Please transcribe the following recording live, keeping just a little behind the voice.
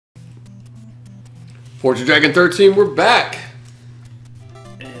FortuneDragon13, we're back.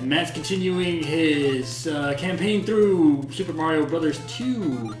 And Matt's continuing his campaign through Super Mario Brothers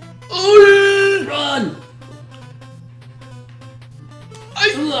 2. Run!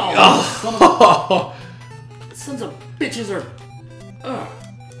 Sons of bitches are...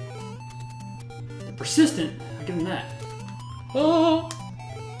 They're persistent. I give them that.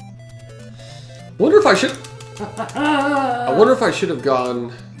 Wonder if I should... I wonder if I should have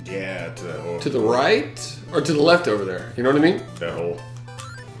gone... Yeah, to the right or to the left over there. You know what I mean? That hole.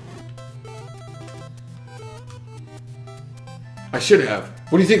 I should have.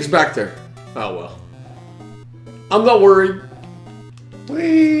 What do you think's back there? Oh well. I'm not worried.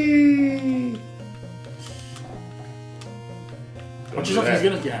 Whee! Watch yourself, he's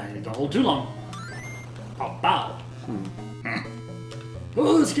gonna... Yeah, don't hold too long. Oh, bow.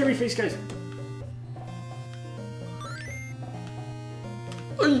 Oh, scary face, guys.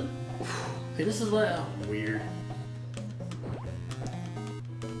 Hey, this is like weird.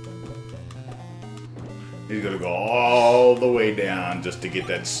 He's gonna go all the way down just to get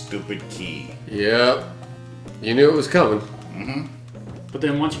that stupid key. Yep. You knew it was coming. But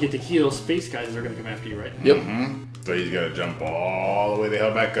then once you get the key, those space guys are gonna come after you, right? Yep. So he's gotta jump all the way the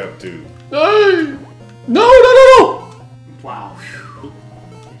hell back up to. Hey! No! Wow.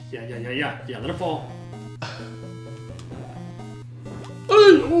 Yeah. Let it fall.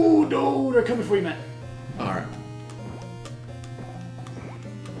 Oh no, they're coming for you, Matt. Alright.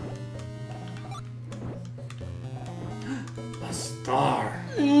 A star.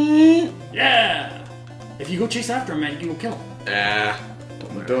 Yeah! If you go chase after him, Matt, you can go kill him. It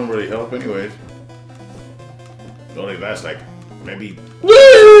don't really help anyways. It only lasts like maybe...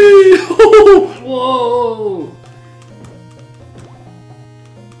 Whoa!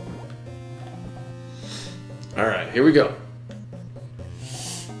 Alright, here we go.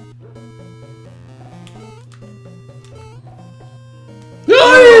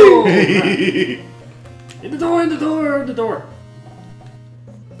 Oh! In the door!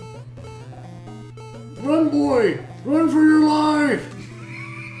 Run, boy! Run for your life!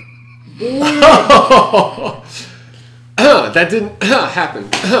 Boy! That didn't happen.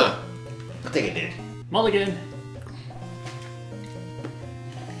 I think it did. Mulligan!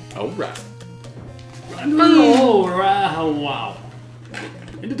 Alright. Oh, wow.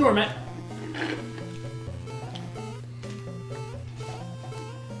 In the door, Matt.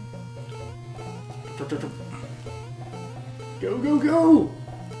 Go!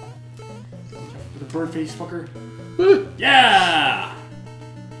 The bird face fucker. Yeah!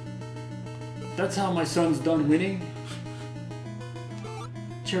 That's how my son's done winning.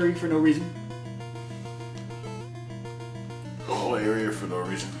 Cherry for no reason. The whole area for no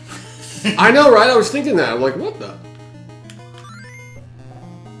reason. I know, right? I was thinking that. I'm like, what the?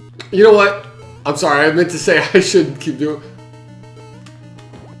 You know what? I'm sorry. I meant to say I shouldn't keep doing...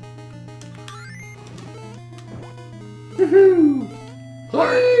 Woohoo!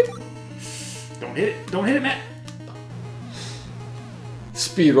 Alright. Don't hit it, Matt.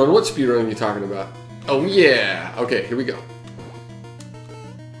 Speedrun. What speedrun are you talking about? Oh, yeah. Okay, here we go.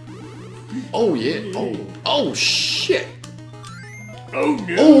 Oh, yeah. Oh, shit. Oh,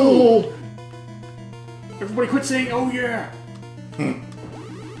 no. Oh. Everybody quit saying, oh, yeah. But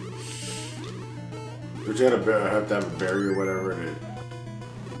you have to have a barrier or whatever and it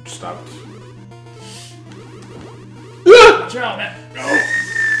stopped. Watch out, Matt. Oh.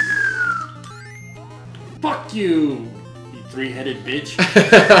 Fuck you, you three-headed bitch.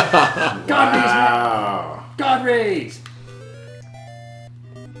 God rays, Matt. God rays.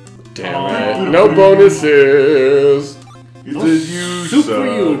 Damn it. No bonuses. Soup for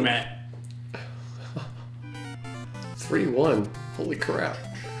you, Matt. 3-1. Holy crap.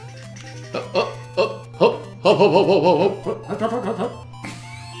 Hop.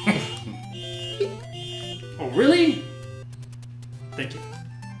 Oh, really? Thank you.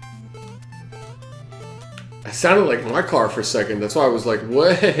 It sounded like my car for a second. That's why I was like,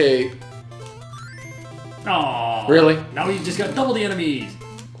 wait. Aww. Really? Now you just got double the enemies.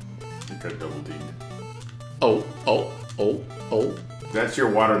 You got double D'd. Oh. That's your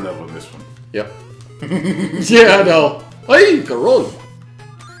water level in this one. Yep. Yeah, I know. Hey, Caron.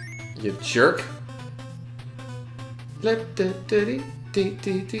 You jerk.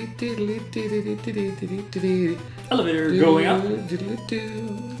 Elevator going up.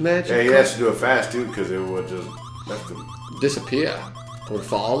 Magic. Yeah, he has to do it fast too because it would just left him. Disappear. I would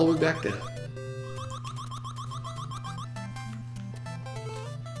fall all the way back down.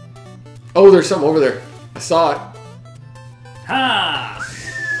 Oh, there's something over there. I saw it. Ha!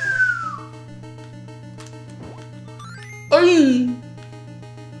 Ay!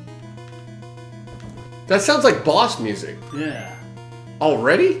 That sounds like boss music. Yeah.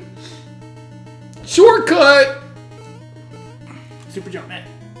 Already? Shortcut! Super jump, man.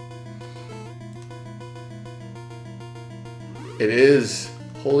 It is.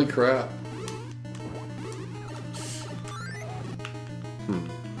 Holy crap.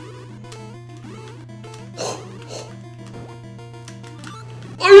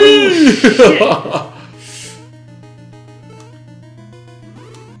 Oh,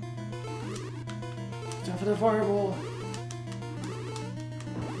 Jump for the fireball.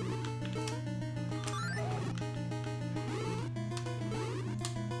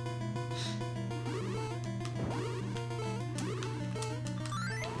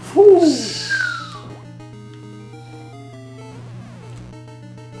 Whew.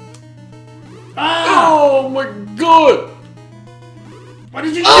 Ah! Oh my god! Why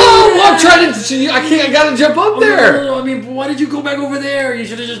did you? Oh, I'm trying to see. I can't. I gotta jump up there. No, I mean, why did you go back over there? You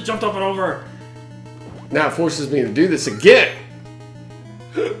should have just jumped up and over. Now it forces me to do this again.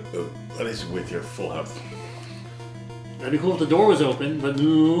 What is with your full health? That'd be cool if the door was open, but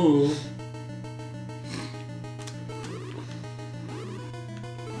no.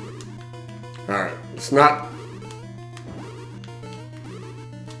 All right, it's not.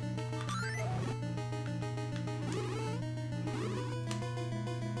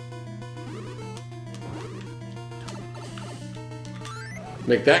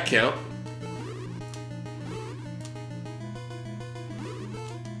 Make that count.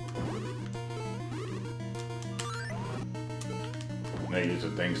 Now use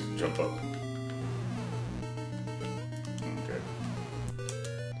the things to jump up.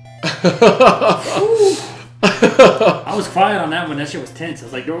 I was quiet on that one. That shit was tense. I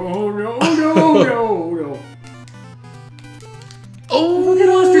was like, no, no, no, no, no.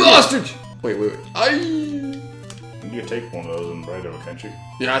 Oh, ostrich! Wait. You can take one of those and ride over, can't you?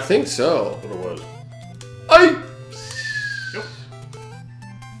 Yeah, I think so. What it was. Nope.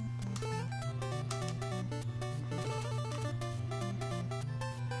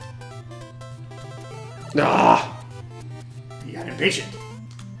 Ah! You got impatient.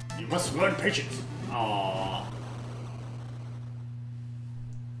 You must learn patience. Aww.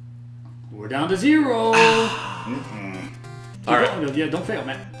 We're down to 0. All right. Yeah, don't fail,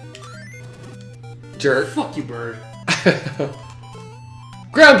 man. Jerk. Fuck you, bird.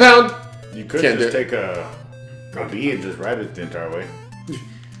 Ground pound! You could Can't just do it. take a bee and just ride it the entire way.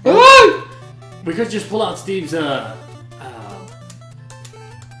 Ah! We could just pull out Steve's, It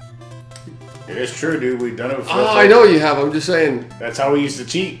is true, dude. We've done it before. Oh, I know you have. I'm just saying. That's how we used to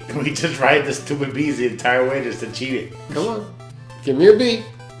cheat. We just ride the stupid bees the entire way just to cheat it. Come on. Give me a B.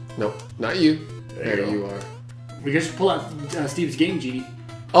 Nope, not you. There There you you go. are. we could just pull out Steve's Game Genie.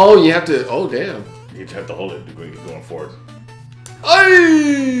 Oh, you have to. Oh, damn. You just have to hold it going forward.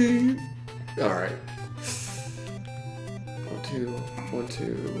 Ay! All right. 1, 2, 1,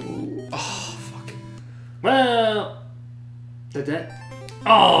 2. Oh, fuck. Well, did that?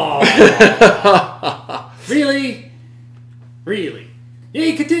 Oh, really? Really?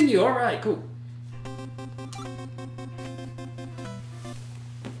 Yeah, continue. All right, cool.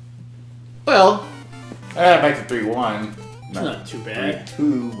 Well, Back to 3-1. It's not too bad.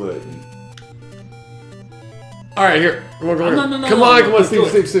 3-2, but all right, here. Come on, No, come on, do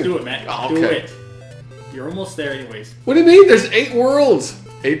Steve, it. Steve. Do it, Matt. Oh, Do okay. it. You're almost there, anyways. What do you mean? There's 8 worlds.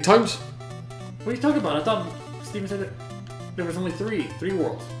 8 times? What are you talking about? I thought Steven said that there was only 3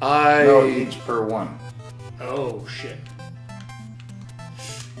 worlds. no, each per one. Oh shit.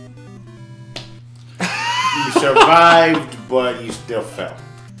 You survived, but you still fell.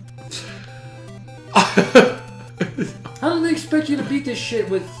 How did they expect you to beat this shit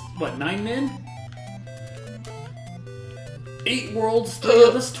with what, 9 men? 8 worlds.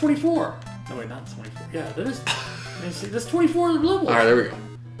 That's 24. No wait, not 24. Yeah, that is. That's 24 levels. All right, there we go.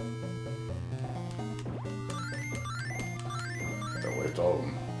 Don't waste all of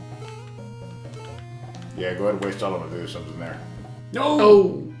them. Yeah, go ahead and waste all of them if there's something there. No.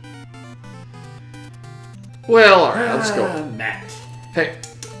 Oh. Well, all right, let's go. Matt. Hey.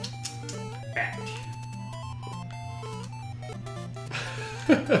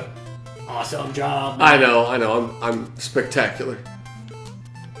 Awesome job. I know. I'm spectacular.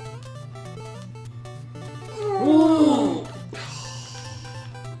 Ooh.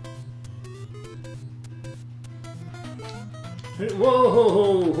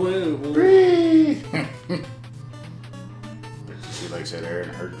 Whoa, whoa. She likes that air in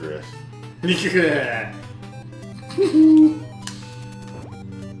her dress. Yeah.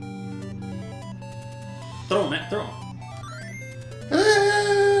 Throw him, Matt, throw him.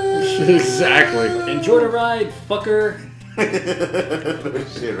 Exactly. Enjoy the ride, fucker.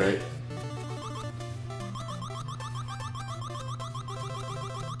 Shit, right?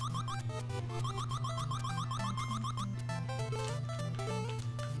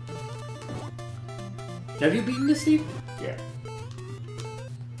 Have you beaten this, Steve? Yeah.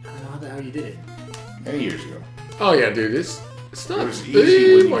 I don't know how the hell you did it. Many years ago. Oh yeah, dude. It's not. It was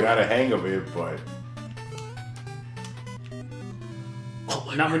easy when you like- got a hang of it, but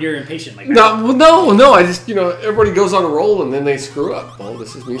Not when you're impatient like that. No. I just everybody goes on a roll and then they screw up. Well,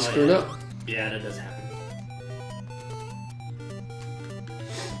 this is me screwing yeah. up. Yeah, that does happen.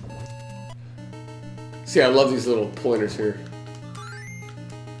 See, I love these little pointers here.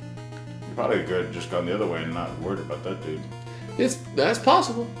 you probably could have just gone the other way and not worried about that dude. That's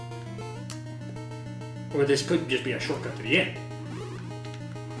possible. Or this could just be a shortcut to the end.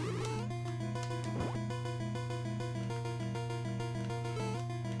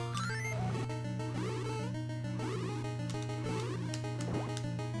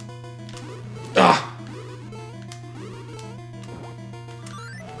 Ah!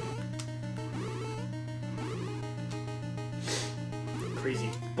 Crazy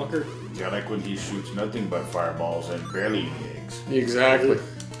fucker. Yeah, like when he shoots nothing but fireballs and barely any eggs. Exactly.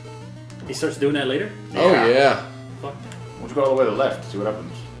 He starts doing that later? Oh yeah. Fuck. Why don't you go all the way to the left, see what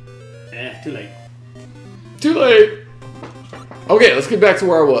happens. Too late. Too late. Okay, let's get back to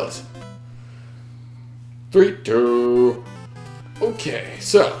where I was. 3, 2. Okay,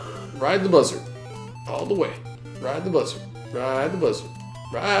 so ride the buzzard all the way. Ride the buzzard. Ride the buzzard.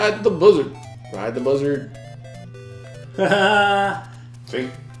 Ride the buzzard. Ride the buzzard. See?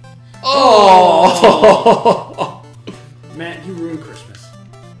 Oh! Matt, you ruined Christmas.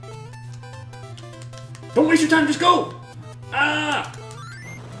 Don't waste your time, just go! Ah!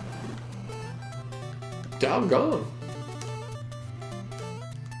 Doggone.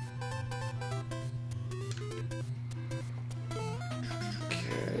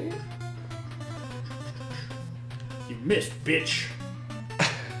 Okay. You missed, bitch.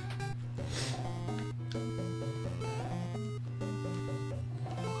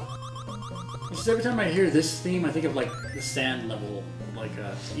 Just every time I hear this theme, I think of like the sand level, like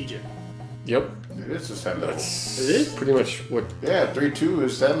Egypt. Yep. It is the sand level. That's It is? pretty much what. Yeah, 3-2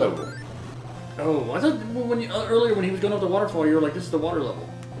 is sand level. Oh, I thought when earlier when he was going up the waterfall, you were like, "This is the water level."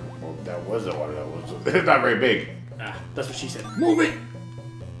 Well, that was the water level. It's not very big. Ah, that's what she said. Move it.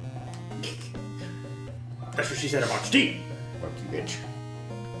 That's what she said about Steve. Fuck you, bitch.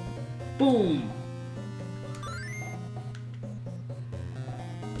 Boom.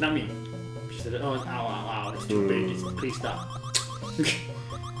 Not me. She said, "Oh, ow, ow, ow! It's too big. Please stop."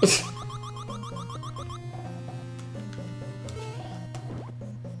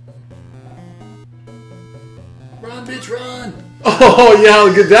 Run, bitch, run! Oh yeah,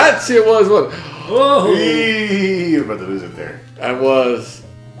 look at that shit was what. Whoa! You're about to lose it there. I was.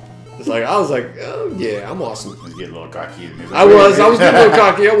 It's like I was like, oh yeah, I'm awesome. He's getting a little cocky. I was getting a little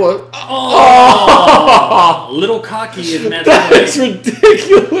cocky. I was. Oh! Little cocky in Matt's That's way.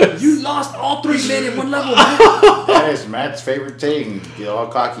 ridiculous. You lost all 3 men in one level, man. That is Matt's favorite thing. Get all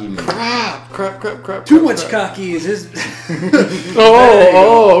cocky. Crap. Too much cocky is his.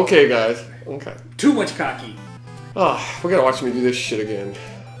 Oh, okay, guys. Okay. Too much cocky. Oh, we gotta watch me do this shit again.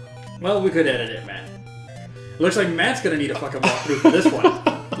 Well, we could edit it, Matt. Looks like Matt's gonna need a fucking walkthrough for this one,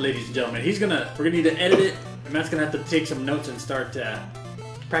 ladies and gentlemen. We're gonna need to edit it, and Matt's gonna have to take some notes and start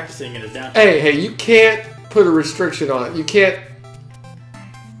practicing in his downtime. Hey, you can't put a restriction on it. You can't.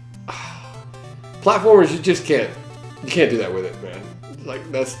 Platformers, you just can't. You can't do that with it, man. Like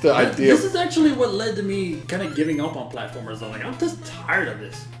that's the idea. This is actually what led to me kind of giving up on platformers. I'm like, I'm just tired of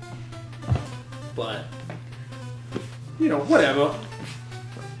this. But whatever.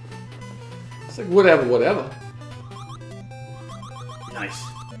 It's like whatever. Nice.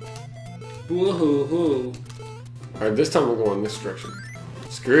 Woohoo! All right, this time we're going this direction.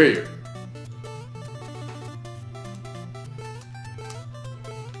 Screw you.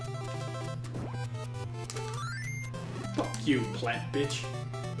 Fuck you, plant bitch.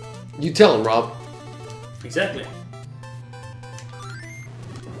 You tell him, Rob. Exactly.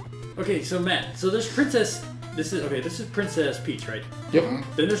 Okay, so Matt, there's Princess. This is Princess Peach, right? Yep.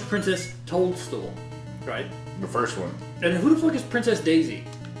 Then there's Princess Toadstool, right? The first one. And who the fuck is Princess Daisy?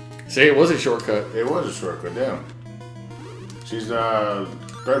 See, it was a shortcut. It was a shortcut, yeah. She's the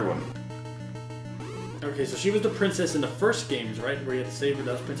third one. Okay, so she was the princess in the first games, right? Where you had to save her.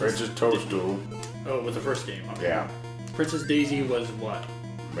 That was Princess Toadstool. Oh, it was the first game. Okay. Yeah. Princess Daisy was what?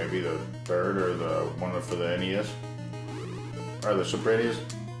 Maybe the third or the one for the NES. Or the Super NES.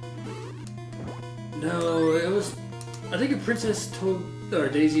 No, it was. I think Princess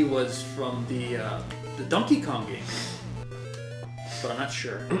Daisy was from the Donkey Kong game, but I'm not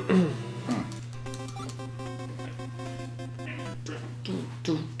sure.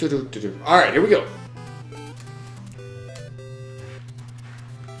 All right, here we go.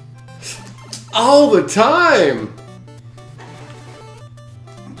 All the time.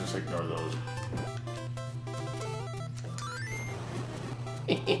 Just ignore those.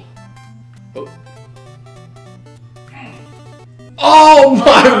 Oh. Oh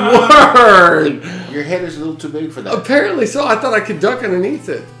my word! Your head is a little too big for that. Apparently so. I thought I could duck underneath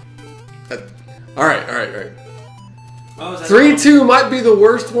it. All right. Oh, is that 3-2 might be the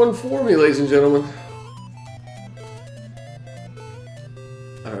worst one for me, ladies and gentlemen.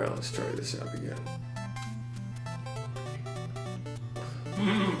 All right, let's try this out again.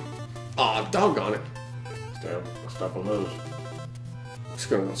 Aw, doggone it. Stop on those. I'm just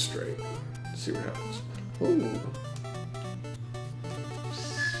gonna go straight. See what happens. Ooh.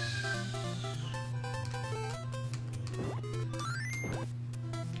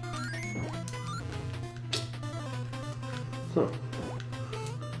 Huh.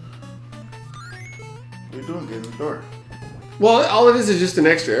 What are you doing? Get in the door. Well, all it is just an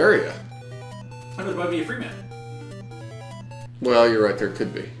extra area. I thought it might be a free man. Well, you're right. There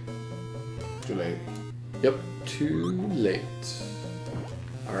could be. Too late. Yep. Too late.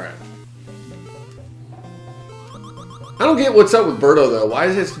 All right. I don't get what's up with Birdo though. Why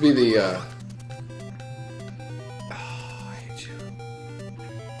does it have to be the? Oh, I hate you.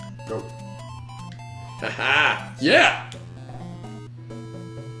 Go. Haha. Yeah.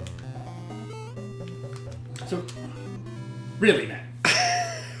 So, really, man.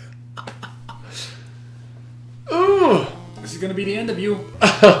 Ooh. This is gonna be the end of you.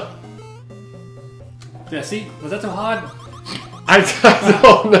 Yeah, see? Was that so hard? I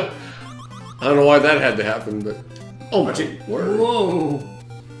don't know. I don't know why that had to happen, but oh my word! Whoa!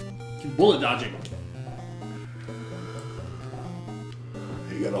 Bullet dodging.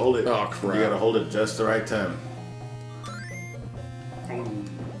 You gotta hold it. Oh crap! You gotta hold it just the right time.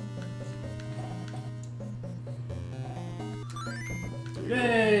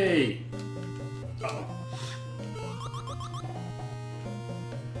 Yay! Uh-oh.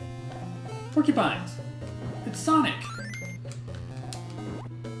 Porcupines. It's Sonic.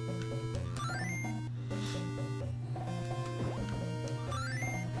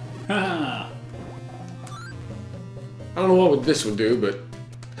 Ha! I don't know what this would do, but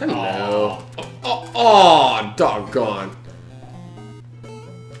hello. Oh, doggone!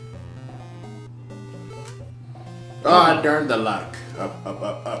 Ah, darn the luck. Up, up,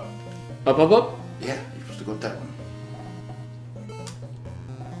 up, up. Up, up, up. Yeah, you're supposed to go with that one.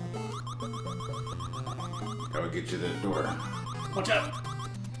 That would get you to the door. Watch out!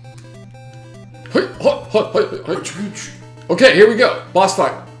 Hey, hey. Okay, here we go. Boss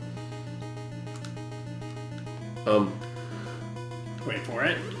fight. Wait for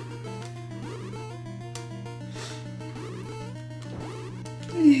it.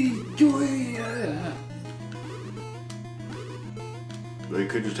 Well, you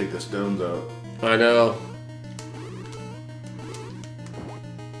could just take the stones out. I know.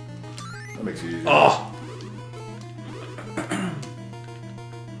 That makes it easier. Oh.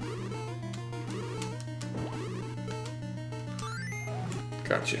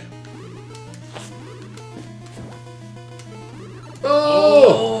 Gotcha.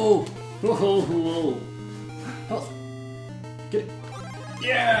 Oh! Whoa! Whoa! Whoa! Health. Get it.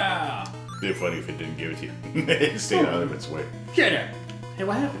 Yeah! It'd be funny if it didn't give it to you. It stayed out of its way. Get it! Hey,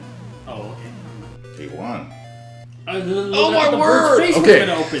 what happened? Oh, okay. He won. Oh my the word! bird's face was Okay.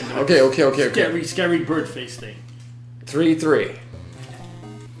 gonna open. Okay. Scary bird face thing. 3-3.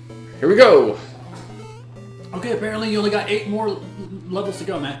 Here we go. Okay, apparently you only got 8 more levels to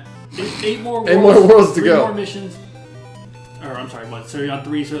go, Matt. 8 more worlds. 8 more worlds to 3 go. more missions. Or, I'm sorry, what? So you're on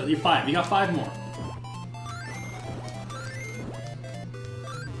 3, so you're 5. You got 5 more.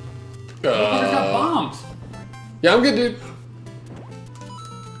 Motherfucker's got bombs. Yeah, I'm good, dude.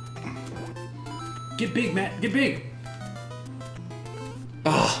 Get big, Matt. Get big.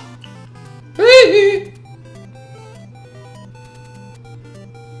 Ah.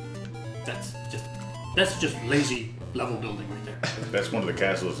 That's just lazy level building right there. That's one of the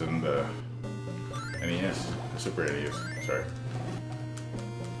castles in the NES. Super NES. Sorry.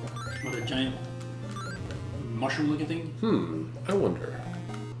 What a giant mushroom-looking thing. I wonder.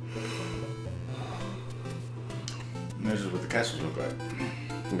 And this is what the castles look like.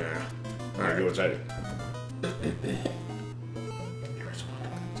 Nah. Alright, go inside it. They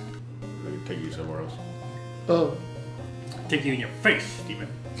can take you somewhere else. Oh. Take you in your face, Steven.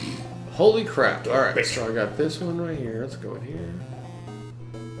 Holy crap. Alright, so I got this one right here. Let's go in here.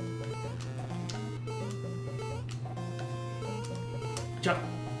 Jump.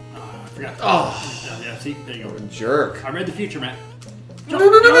 I forgot. Oh. Yeah, see? There you go. Jerk. I read the future, Matt. No, no,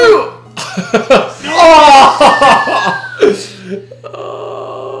 no, no!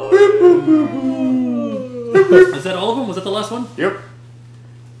 Oh! Is that all of them? Was that the last one? Yep.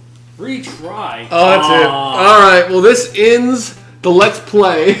 Retry. Oh, that's it. All right. Well, this ends the Let's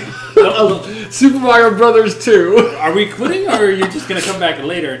Play of Super Mario Brothers 2. Are we quitting, or are you just gonna come back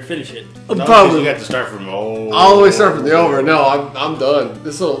later and finish it? No, Probably. you got to start from Always start from the over. No, I'm done.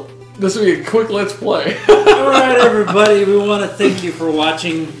 This will be a quick Let's Play. All right, everybody. We want to thank you for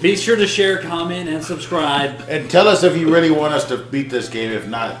watching. Be sure to share, comment, and subscribe. And tell us if you really want us to beat this game. If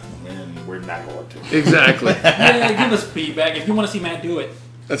not, then we're not going to. Exactly. Yeah, give us feedback if you want to see Matt do it.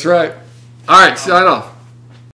 That's right. All right. Sign off.